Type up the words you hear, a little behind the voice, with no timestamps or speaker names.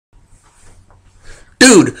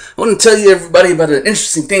Dude, I want to tell you everybody about an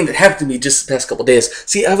interesting thing that happened to me just the past couple days.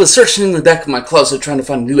 See, I was searching in the back of my closet trying to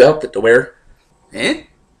find a new outfit to wear. Eh?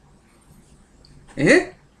 Eh?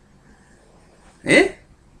 Eh?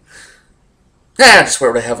 Ah, just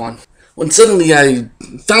wear what I have on. When suddenly I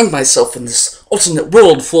found myself in this alternate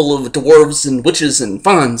world full of dwarves and witches and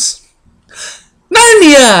fauns.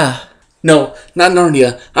 Narnia! No, not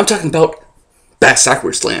Narnia. I'm talking about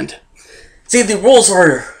Backwards Land. See, the rules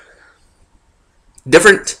are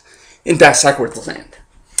different in Backwards Land.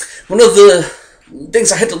 One of the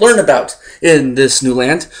things I had to learn about in this new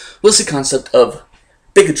land was the concept of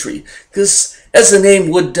bigotry. Because, as the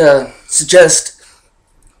name would suggest,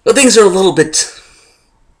 well, things are a little bit,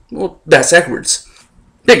 well, backwards.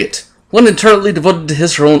 Bigot. One entirely devoted to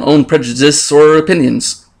his or her own prejudices or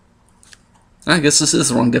opinions. I guess this is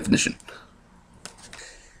the wrong definition.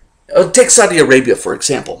 Take Saudi Arabia, for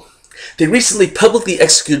example. They recently publicly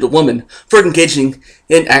executed a woman for engaging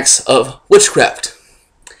in acts of witchcraft.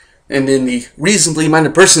 And then the reasonably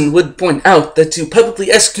minded person would point out that to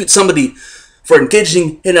publicly execute somebody for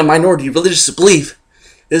engaging in a minority religious belief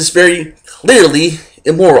is very clearly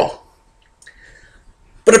immoral.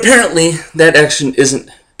 But apparently, that action isn't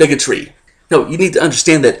bigotry. No, you need to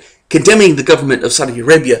understand that condemning the government of Saudi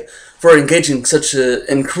Arabia for engaging in such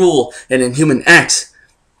a cruel and inhuman act,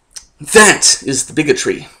 that is the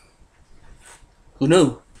bigotry. Who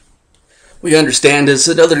knew? We understand as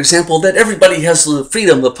another example that everybody has the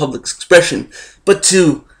freedom of public expression, but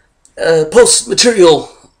to post material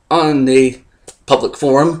on a public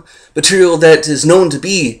forum, material that is known to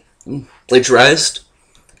be plagiarized,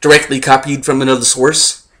 directly copied from another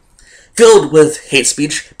source, filled with hate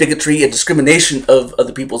speech, bigotry, and discrimination of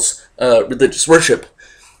other people's religious worship,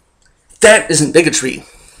 that isn't bigotry.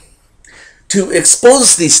 To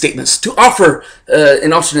expose these statements, to offer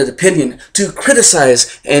an alternate opinion, to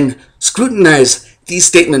criticize and scrutinize these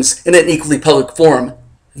statements in an equally public forum,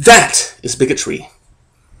 that is bigotry.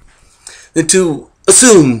 And to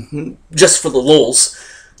assume, just for the lulz,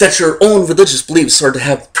 that your own religious beliefs are to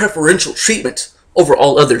have preferential treatment over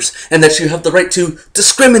all others, and that you have the right to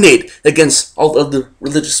discriminate against all other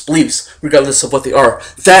religious beliefs, regardless of what they are,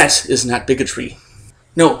 that is not bigotry.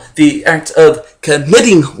 No, the act of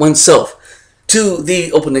committing oneself to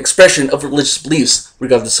the open expression of religious beliefs,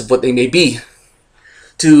 regardless of what they may be,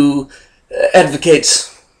 to advocate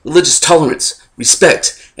religious tolerance,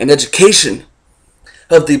 respect, and education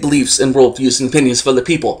of the beliefs and worldviews and opinions of other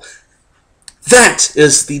people. That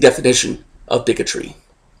is the definition of bigotry.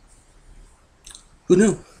 Who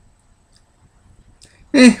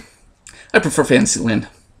knew? I prefer Fantasyland.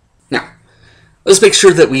 Now, let's make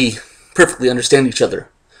sure that we perfectly understand each other.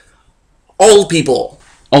 All people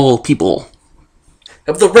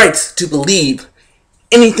have the right to believe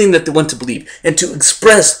anything that they want to believe and to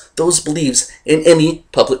express those beliefs in any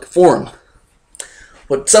public forum.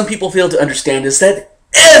 What some people fail to understand is that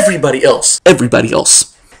everybody else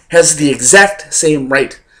has the exact same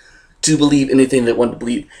right to believe anything they want to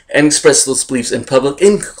believe and express those beliefs in public,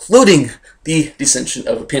 including the dissension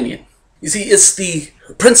of opinion. You see, it's the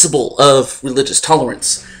principle of religious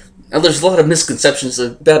tolerance. Now, there's a lot of misconceptions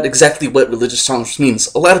about exactly what religious tolerance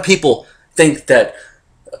means. A lot of people think that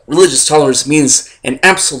religious tolerance means an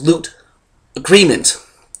absolute agreement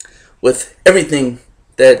with everything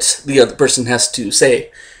that the other person has to say.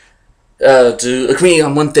 To agree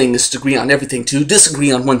on one thing is to agree on everything. To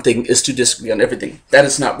disagree on one thing is to disagree on everything. That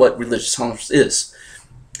is not what religious tolerance is.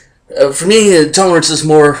 For me, tolerance is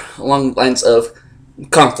more along the lines of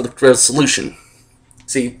conflict resolution.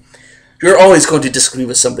 See, you're always going to disagree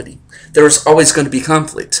with somebody. There is always going to be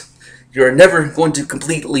conflict. You're never going to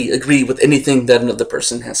completely agree with anything that another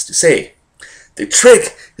person has to say. The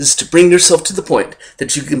trick is to bring yourself to the point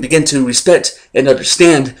that you can begin to respect and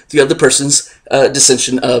understand the other person's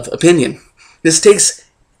dissension of opinion. This takes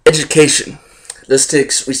education. This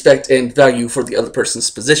takes respect and value for the other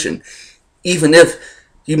person's position, even if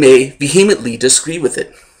you may vehemently disagree with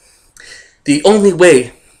it. The only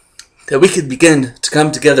way that we could begin to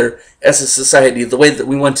come together as a society the way that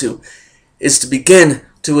we want to is to begin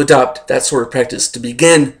to adopt that sort of practice, to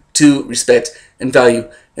begin to respect and value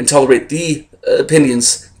and tolerate the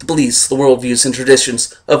opinions, the beliefs, the worldviews, and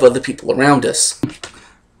traditions of other people around us.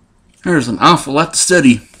 There's an awful lot to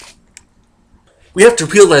study. We have to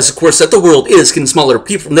realize, of course, that the world is getting smaller.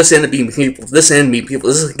 People from this end are being people from this end, meeting people.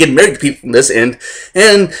 This is getting married to people from this end,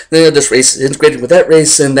 and this race is integrated with that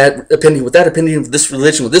race, and that opinion with that opinion, with this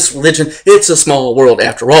religion with this religion. It's a small world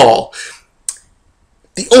after all.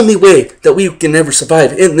 The only way that we can ever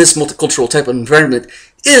survive in this multicultural type of environment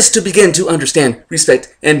is to begin to understand,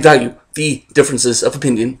 respect, and value the differences of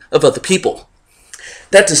opinion of other people.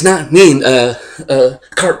 that does not mean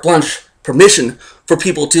carte blanche permission for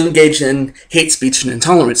people to engage in hate speech and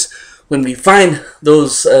intolerance. When we find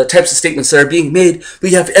those types of statements that are being made,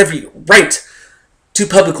 we have every right to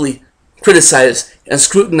publicly criticize and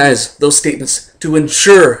scrutinize those statements to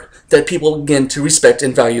ensure that people begin to respect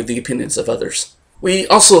and value the opinions of others. We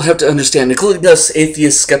also have to understand, including us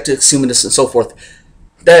atheists, skeptics, humanists, and so forth,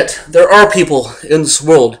 that there are people in this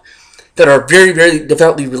world that are very, very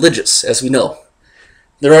devoutly religious, as we know.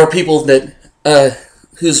 There are people that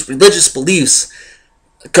whose religious beliefs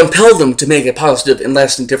compel them to make a positive and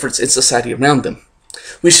lasting difference in society around them.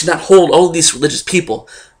 We should not hold all of these religious people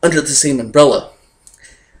under the same umbrella.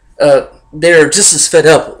 They're just as fed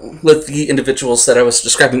up with the individuals that I was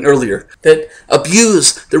describing earlier, that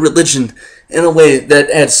abuse the religion in a way that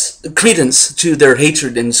adds credence to their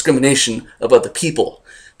hatred and discrimination of other people.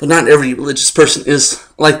 But not every religious person is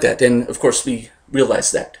like that, and of course we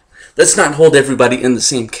realize that. Let's not hold everybody in the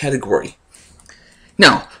same category.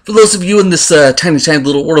 Now, for those of you in this tiny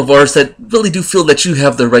little world of ours that really do feel that you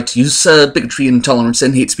have the right to use bigotry, intolerance,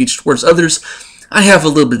 and hate speech towards others, I have a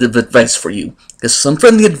little bit of advice for you. This is some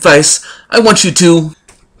friendly advice. I want you to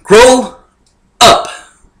grow up.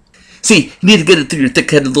 See, you need to get it through your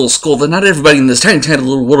thick-headed little skull that not everybody in this tiny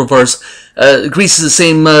little world of ours agrees to the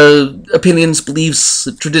same opinions, beliefs,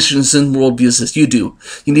 traditions, and worldviews as you do.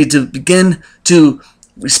 You need to begin to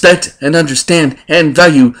respect and understand and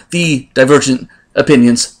value the divergent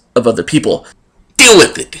opinions of other people. Deal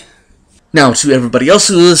with it. Now, to everybody else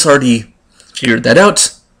who has already figured that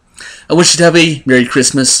out, I wish you to have a Merry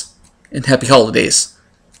Christmas and Happy Holidays.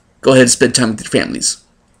 Go ahead and spend time with your families.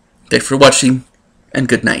 Thanks for watching, and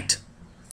good night.